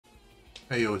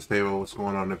Hey yo, it's Davo. What's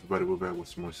going on, everybody? We're back with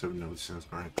some more 7 Never Since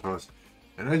Grand Cost.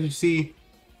 And as you see,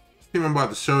 this team I'm about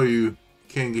to show you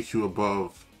can get you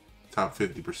above top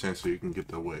 50% so you can get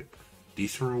the what?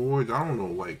 Decent rewards? I don't know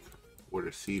like where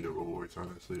to see the rewards,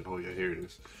 honestly. Oh yeah, here it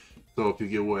is. So if you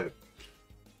get what?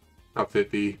 Top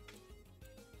 50,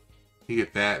 you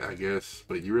get that, I guess.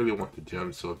 But you really want the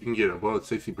gems. So if you can get above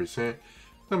 60%, it's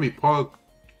gonna be Pug.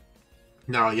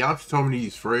 Now, y'all told me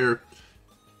these rare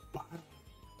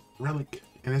relic,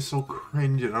 and it's so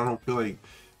cringe, and I don't feel like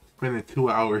spending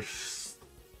 2 hours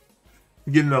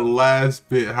getting the last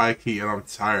bit high key, and I'm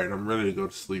tired. I'm ready to go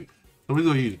to sleep. So we're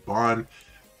gonna use Bond.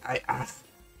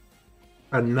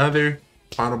 Another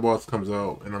final boss comes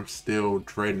out, and I'm still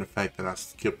dreading the fact that I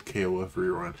skipped KOF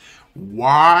rerun.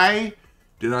 Why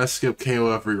did I skip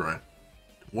KOF rerun?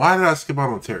 Why did I skip out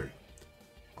on Terry?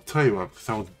 I'll tell you why, because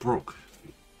I was broke.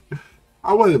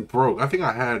 I wasn't broke. I think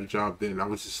I had a job then. I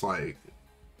was just like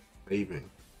saving.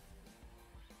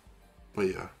 But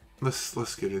yeah,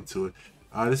 let's get into it.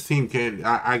 This team can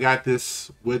I got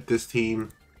this with this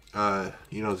team.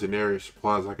 You know, Zenarius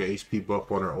applies like an HP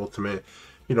buff on her ultimate.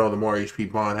 You know, the more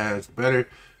HP Bond has, the better.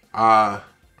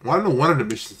 One of the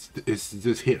missions is to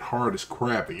just hit hard as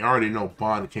crap, and you already know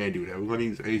Bond can't do that. We're gonna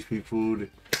use HP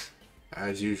food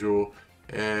as usual,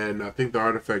 and I think the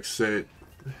artifact set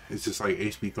is just like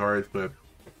HP cards, but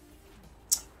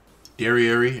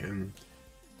DERIERI and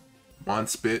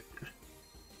Monspet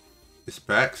is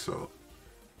back, so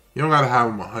you don't gotta have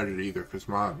them 100 either, because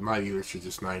my units are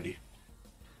just 90.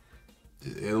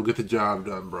 It'll get the job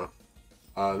done, bro.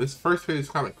 This first phase is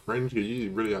kind of cringe because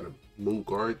you really gotta move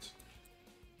guards.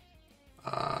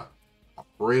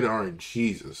 Radar and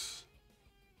Jesus.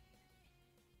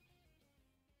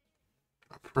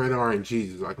 I pray to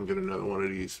RNGesus I can get another one of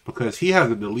these, because he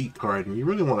has a delete card and you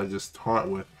really want to just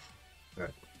taunt with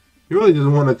that. You really just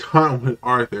want to taunt with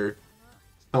Arthur,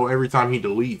 so every time he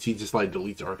deletes, he just like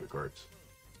deletes Arthur cards.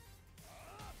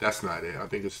 That's not it. I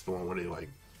think it's the one when he like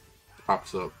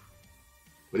pops up,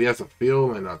 but he has a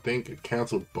feel and I think a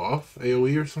canceled buff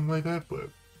AoE or something like that, but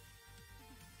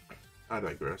I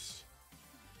digress.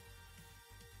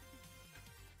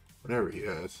 Whatever he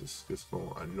has, it's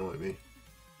gonna annoy me.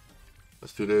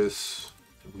 Let's do this.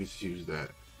 We just use that.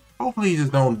 Hopefully he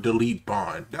just don't delete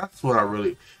Bond. That's what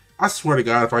I swear to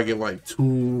God, if I get like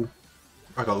two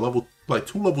level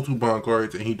 2 Bond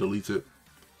cards and he deletes it.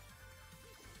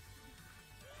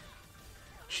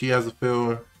 She has a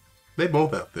fill. They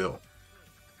both have fill.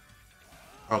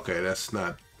 Okay, that's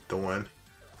not the one.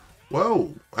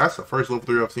 Whoa, that's the first level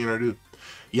 3 I've seen her do.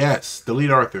 Yes,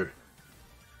 delete Arthur.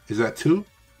 Is that 2?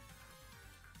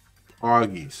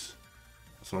 Augies.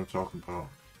 That's what I'm talking about.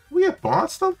 We have Bond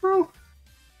stuff, bro?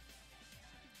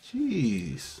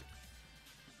 Jeez.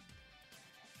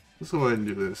 Let's go ahead and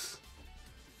do this.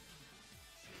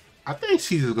 I think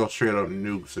she's just gonna straight up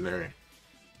nuke scenario.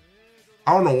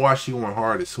 I don't know why she went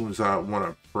hard as soon as I want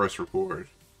to press record.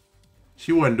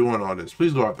 She wasn't doing all this.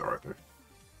 Please go after Arthur.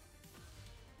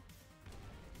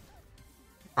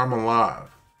 I'm alive.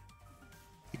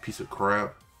 You piece of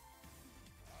crap.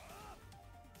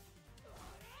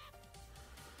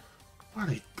 Why are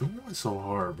they going so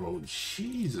hard, bro?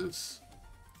 Jesus.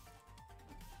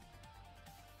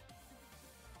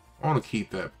 I want to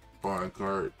keep that Bond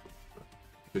card,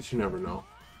 but you never know.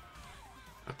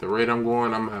 At the rate I'm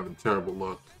going, I'm having terrible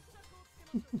luck.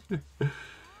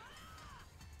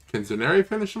 Can Zenari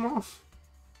finish him off?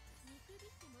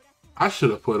 I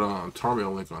should have put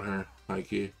Tarmio Link on her, like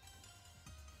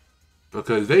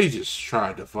because they just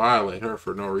tried to violate her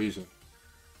for no reason.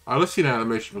 Let's see the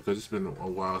animation, because it's been a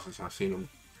while since I've seen him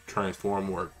transform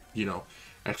or, you know,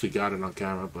 actually got it on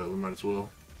camera, but we might as well.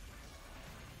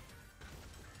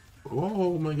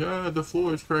 Oh my God, the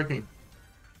floor is cracking.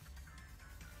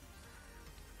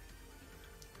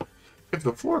 If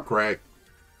the floor cracked,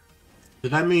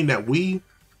 did that mean that we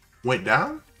went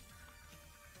down?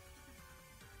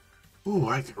 Ooh,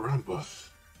 I can run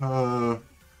buff.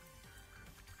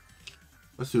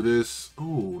 Let's do this.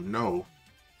 Ooh, no.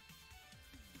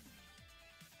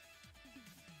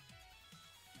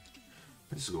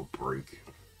 Let's go break.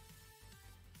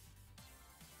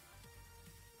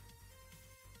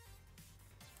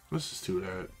 Let's just do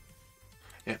that.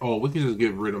 And oh, we can just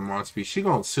get rid of Monspeet. She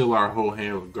gonna seal our whole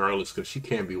hand regardless, because she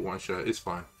can't be one shot. It's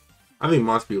fine. I think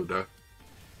Monspeet will die.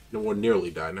 No one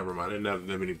nearly died. Never mind. I didn't have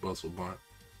that many buffs with Bond.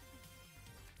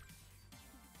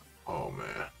 Oh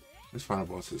man, this final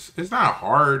boss it's not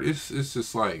hard. It's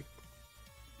just like,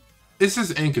 it's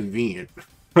just inconvenient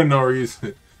for no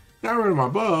reason. Got rid of my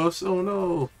buffs. Oh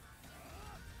no.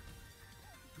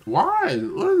 Why?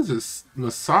 What is this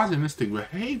misogynistic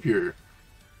behavior?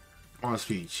 On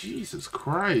speed. Jesus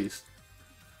Christ.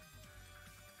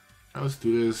 Now let's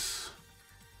do this.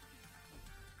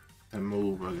 And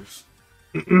move, brothers.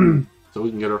 So we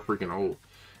can get our freaking ult.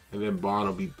 And then Bond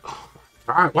will be... Oh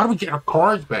my God. Why do we get our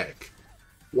cards back?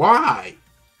 Why?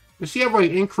 Does she have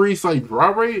like increased like draw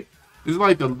rate? It's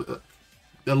like the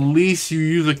least you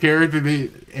use a character,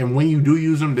 and when you do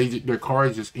use them, their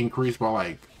cards just increase by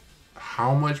like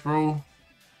how much, bro?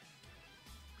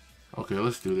 Okay,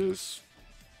 let's do this.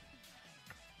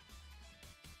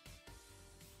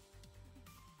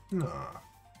 Nah,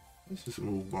 let's just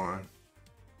move on.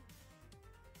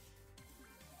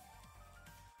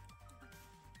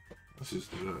 Let's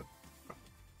just do that.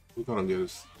 We're gonna get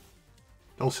us.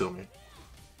 Don't seal me.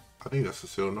 I think that's a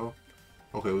seal, no?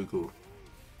 Okay, we cool.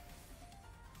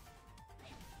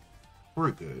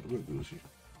 We're good. We're Gucci.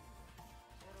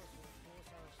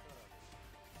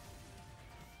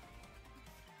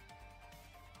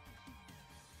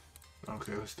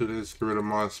 Okay, let's do this. Get rid of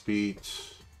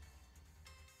Monspeet.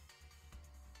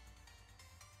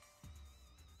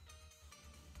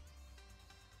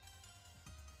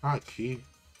 Alright, key.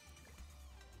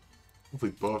 If we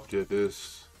both did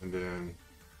this, and then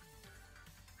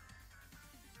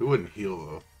we wouldn't heal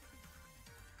though.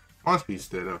 Monspeet's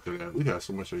dead after that. We got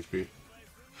so much HP.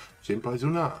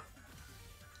 Shinpaizuna.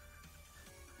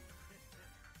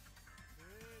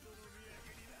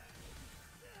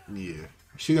 Yeah.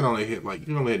 She can only hit like, you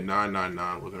can only hit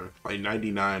 999 with her. Like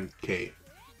 99k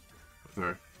with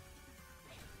her.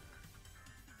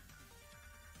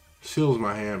 Seals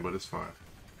my hand, but it's fine.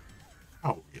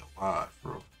 Oh, be alive,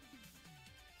 bro.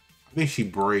 I think she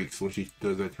breaks when she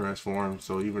does that transform,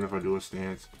 so even if I do a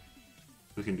stance,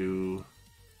 we can do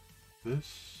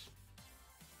this.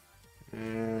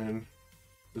 And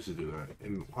let's just do that.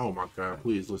 And oh my God,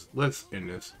 please let's end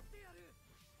this.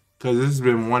 Cause this has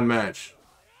been one match.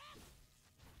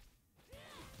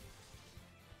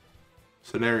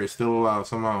 Scenario is still alive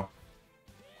somehow.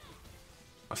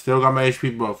 I still got my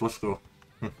HP buff. Let's go.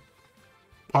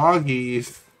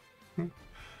 Poggies.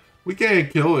 We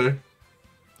can't kill her.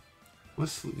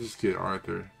 Let's just get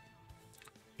Arthur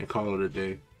and call it a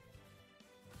day.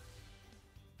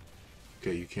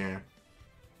 Okay, you can.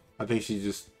 I think she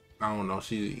just, I don't know.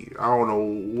 I don't know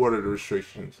what are the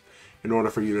restrictions in order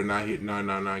for you to not hit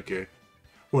 999k.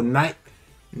 Well,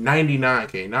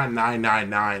 99k, not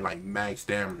 999 like max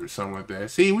damage or something like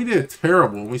that. See, we did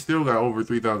terrible and we still got over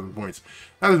 3,000 points.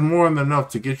 That is more than enough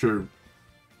to get your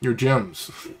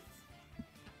gems.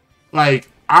 Like,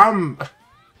 I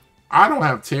don't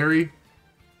have Terry,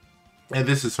 and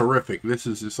this is horrific. This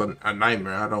is just a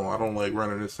nightmare. I don't like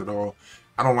running this at all.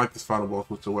 I don't like this final boss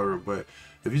whatsoever. But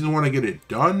if you just want to get it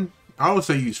done, I would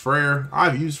say use Freyr.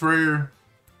 I've used Freyr.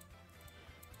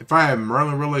 If I had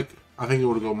Merlin Relic, I think it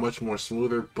would go much more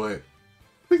smoother. But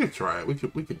we could try it. We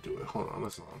could do it. Hold on.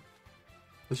 Let's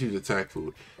use attack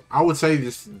food. I would say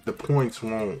the points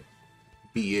won't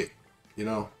be it. You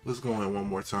know, let's go in one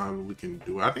more time and we can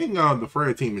do it. I think the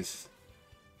Freyr team is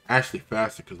actually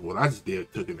faster because what I just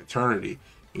did took an eternity.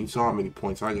 And you saw how many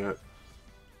points I got.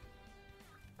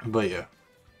 But yeah,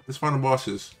 this final boss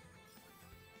it's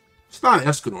not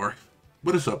Escanor,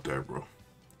 but it's up there, bro.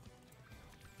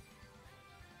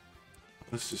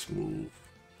 Let's just move.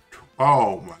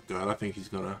 Oh my God, I think he's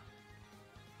gonna.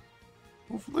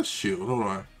 Well, let's shield. Hold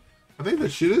on. I think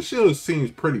this shield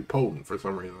seems pretty potent for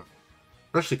some reason.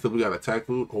 Especially because we got attack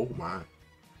food. Oh my.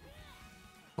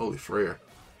 Holy Freyr.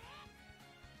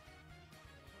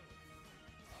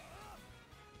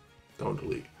 Don't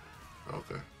delete.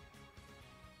 Okay.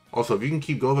 Also, if you can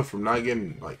keep Gotha from not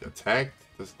getting like attacked,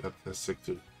 that's sick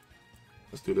too.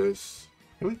 Let's do this.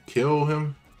 Can we kill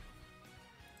him?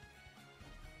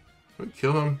 Can we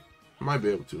kill him? I might be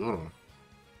able to. Hold on.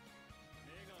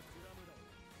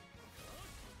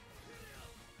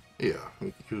 Yeah,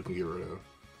 we can get rid of him.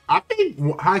 I think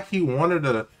high-key one of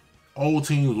the old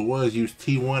teams was use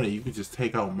T1 and you could just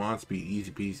take out Monspeet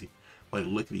easy peasy. Like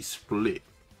lickety split.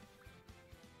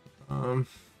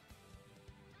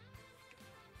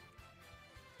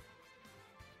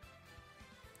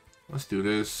 Let's do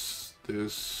this,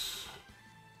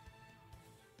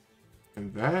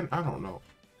 and that. I don't know.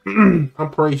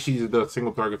 I'm pretty she's the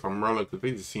single target from Merlin because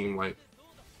they just seem like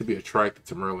to be attracted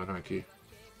to Merlin, high-key.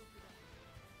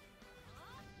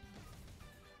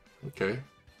 Okay.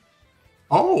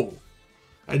 Oh!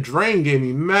 A drain gave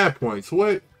me mad points.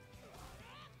 What?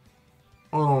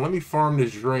 Hold on, let me farm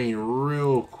this drain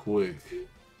real quick.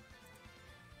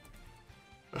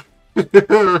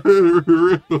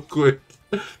 Real quick.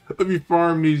 Let me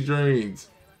farm these drains.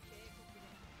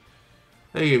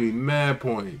 They gave me mad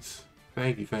points.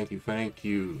 Thank you, thank you, thank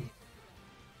you.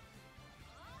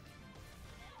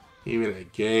 Even a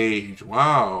gauge.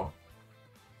 Wow.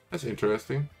 That's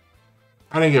interesting.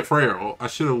 I didn't get Freyr ult. I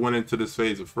should have went into this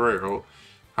phase of Freyr ult.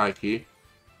 High key.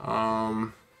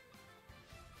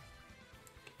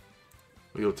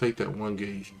 We'll take that 1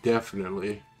 gauge,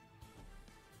 definitely.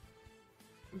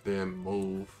 Then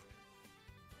move.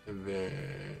 And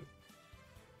then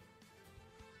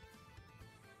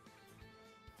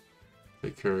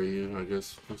take care of you, I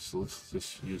guess. Let's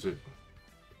just use it.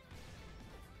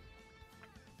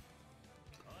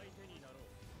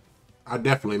 I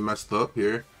definitely messed up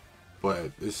here,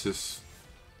 but it's just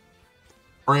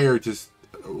Prayer just,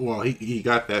 well, he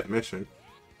got that mission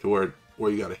to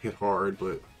where you gotta hit hard,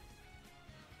 but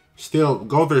still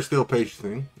Gother's still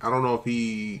patienting. I don't know if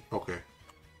he okay.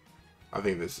 I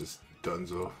think this is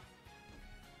Dunzo.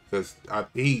 Because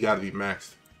he gotta be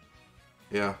maxed.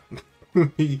 Yeah.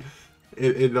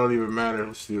 It don't even matter.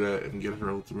 Let's do that and get her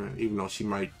ultimate. Even though she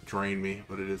might drain me,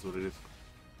 but it is what it is.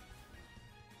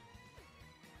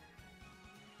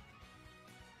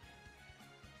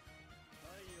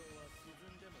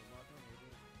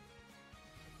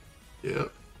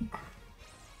 Yep.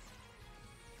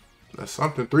 That's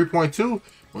something. 3.2.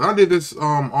 When I did this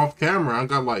off camera, I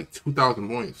got like 2,000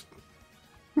 points.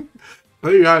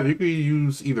 There you have it. You can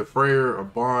use either Freyr or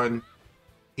Bond.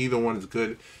 Either one is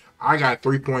good. I got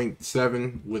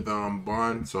 3.7 with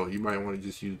Bond, so you might want to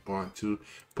just use Bond too.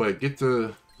 But get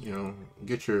the, you know,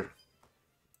 get your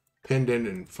pendant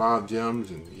and 5 gems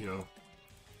and, you know,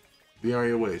 be on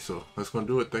your way. So that's gonna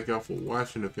do it. Thank y'all for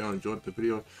watching. If y'all enjoyed the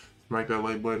video, smack that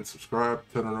like button, subscribe,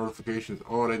 turn on notifications,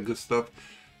 all that good stuff.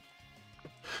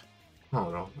 I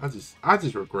don't know. I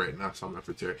just regret not summing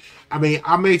for Terry. I mean,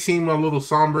 I may seem a little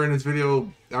somber in this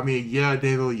video. I mean, yeah,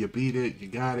 Davo, you beat it, you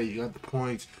got the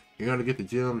points, you're gonna get the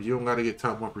gems, you don't gotta get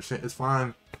top 1%. It's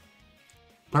fine.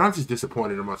 But I'm just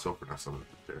disappointed in myself for not summoning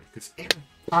for Terry. Because every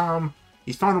time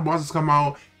these final bosses come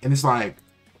out and it's like,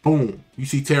 boom, you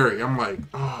see Terry. I'm like,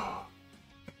 oh,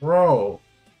 bro,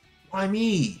 why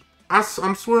me? I'm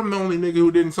swear I'm the only nigga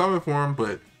who didn't summon for him,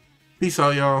 but peace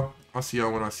out, y'all. I'll see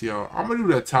y'all when I see y'all. I'm gonna do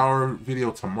that tower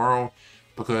video tomorrow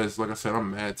because, like I said,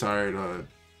 I'm mad tired.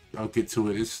 I'll get to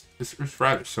it. It's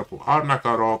rather simple. I'll knock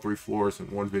out all 3 floors in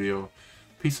one video.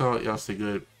 Peace out. Y'all stay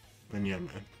good. And yeah,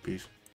 man. Peace.